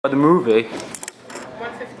The movie.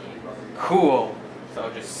 150. Cool. So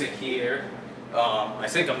I'll just sit here. I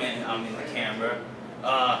think I'm in the camera.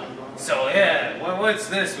 So yeah, what's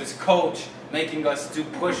this? Was coach making us do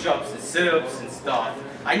push-ups and sit-ups and stuff.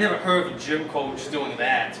 I never heard of a gym coach doing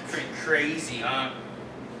that. It's pretty crazy, huh?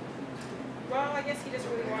 Well, I guess he just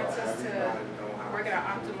really wants us to work at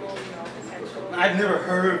our optimal, potential. I've never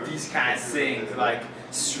heard of these kind of things. Like,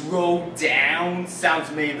 slow down sounds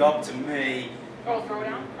made up to me. Oh, throw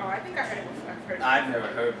down? Oh, I think I heard it before. I've never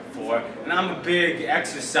heard it before. And I'm a big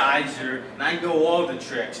exerciser, and I know all the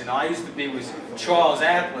tricks. I used to be with Charles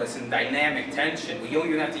Atlas in dynamic tension. You don't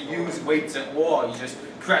even have to use weights at all. You just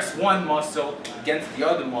press one muscle against the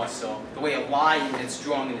other muscle. The way a lion gets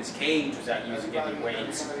strong in his cage without using any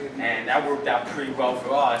weights. And that worked out pretty well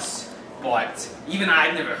for us. But even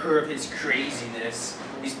I've never heard of his craziness.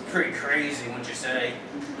 He's pretty crazy, wouldn't you say?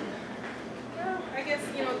 I guess,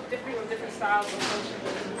 different styles of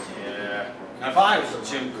coaching. Yeah. Now, if I was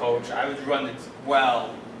a gym coach, I would run it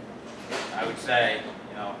well, I would say,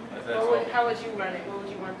 how would you run it? What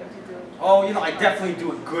would you want them to do? Oh, I definitely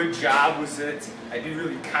do a good job with it. I'd be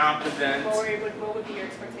really confident. What would be your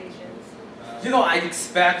expectations? I'd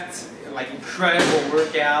expect, incredible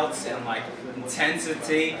workouts and,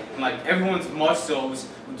 intensity. And, everyone's muscles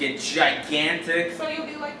would get gigantic. So you'll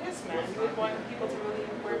be like this, man. You would want people to really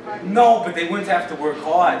work hard? No, but they wouldn't have to work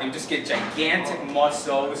hard. They would just get gigantic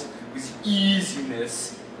muscles with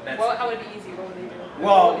easiness. Well, how would it be easy? What would they do?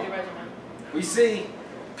 Well, what would be the regimen? We see,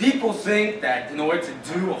 people think that in order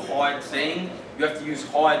to do a hard thing, you have to use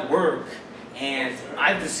hard work. And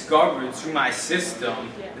I've discovered through my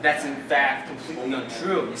system that that's in fact completely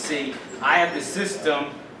untrue. You see, I have the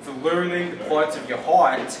system for learning the parts of your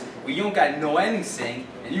heart where you don't got to know anything,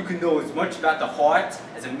 and you can know as much about the heart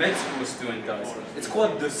as a med school student does. It's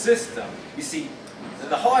called the system. You see,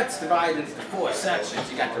 the heart's divided into 4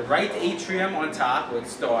 sections. You got the right atrium on top where it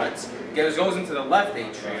starts, it goes into the left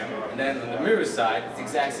atrium, and then on the mirror side, it's the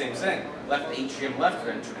exact same thing. Left atrium, left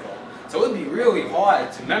ventricle. So it would be really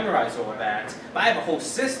hard to memorize all of that, but I have a whole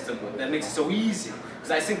system that makes it so easy.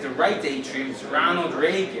 Because I think the right atrium is Ronald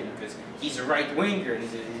Reagan, because he's a right winger, and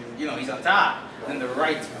he's on top. And then the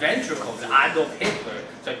right ventricle is Adolf Hitler.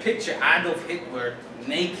 So I picture Adolf Hitler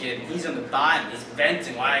naked, and he's on the bottom, he's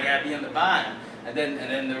venting, why I gotta be on the bottom? And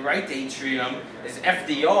then the right atrium is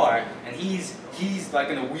FDR, and he's like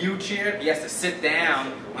in a wheelchair. He has to sit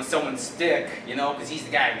down on someone's stick, because he's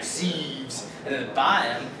the guy who receives. And then the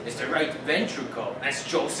bottom is the right ventricle. That's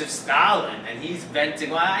Joseph Stalin, and he's venting.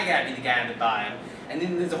 Well, I gotta be the guy on the bottom. And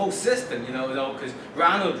then there's a whole system, because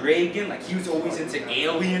Ronald Reagan, he was always into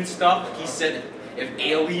alien stuff. He said if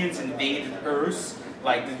aliens invaded Earth,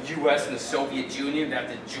 like the U.S. and the Soviet Union, they'd have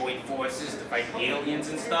to join forces to fight aliens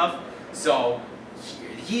and stuff. So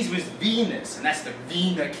he's with Venus, and that's the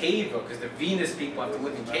Vena Cava, because the Venus people have to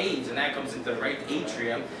live in caves, and that comes into the right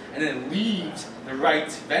atrium, and then leaves the right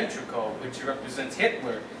ventricle, which represents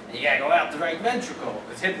Hitler. And you gotta go out the right ventricle,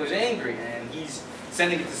 because Hitler's angry, and he's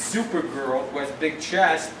sending it to Supergirl, who has a big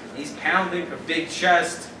chest, and he's pounding her big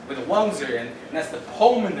chest where the lungs are in, and that's the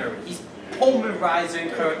pulmonary. He's pulmonizing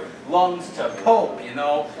her lungs to Pope, and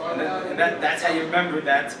that's how you remember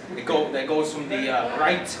that that goes from the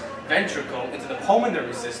right ventricle into the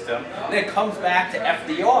pulmonary system, and then it comes back to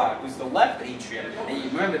FDR, who's the left atrium. And you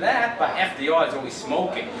remember that, but FDR is always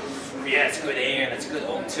smoking. Yeah, that's good air, that's good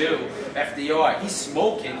O2. FDR, he's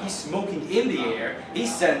smoking in the air. He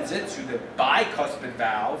sends it through the bicuspid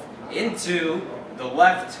valve into the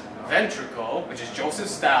left ventricle, which is Joseph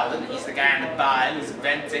Stalin. He's the guy on the bottom, he's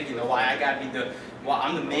venting, why I gotta be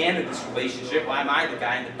I'm the man in this relationship, why am I the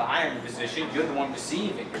guy in the bottom position? You're the one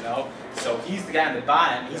receiving, So he's the guy in the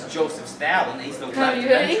bottom, he's Joseph Stalin, he's the left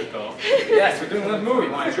ventricle. Yes, we're doing another movie.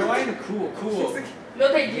 Want to join? Cool.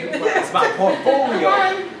 No, thank you. It's my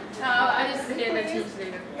portfolio. I just hear the teams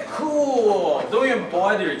later. Cool! Don't even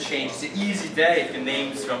bother to change. It's an easy day if your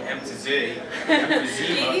name's from M to Z.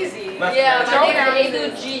 Easy. Yeah, but they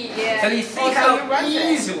do G, yeah. So you see how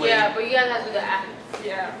easily... Yeah, but you guys have to do the act.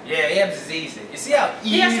 Yeah. Yeah, M's is easy. You see how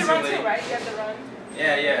easily... He has to run too, right? He has to run.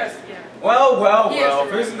 Yeah. Because, yeah. Well.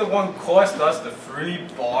 This is the one cost us the free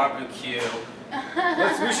barbecue.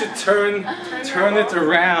 We should turn it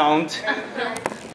around.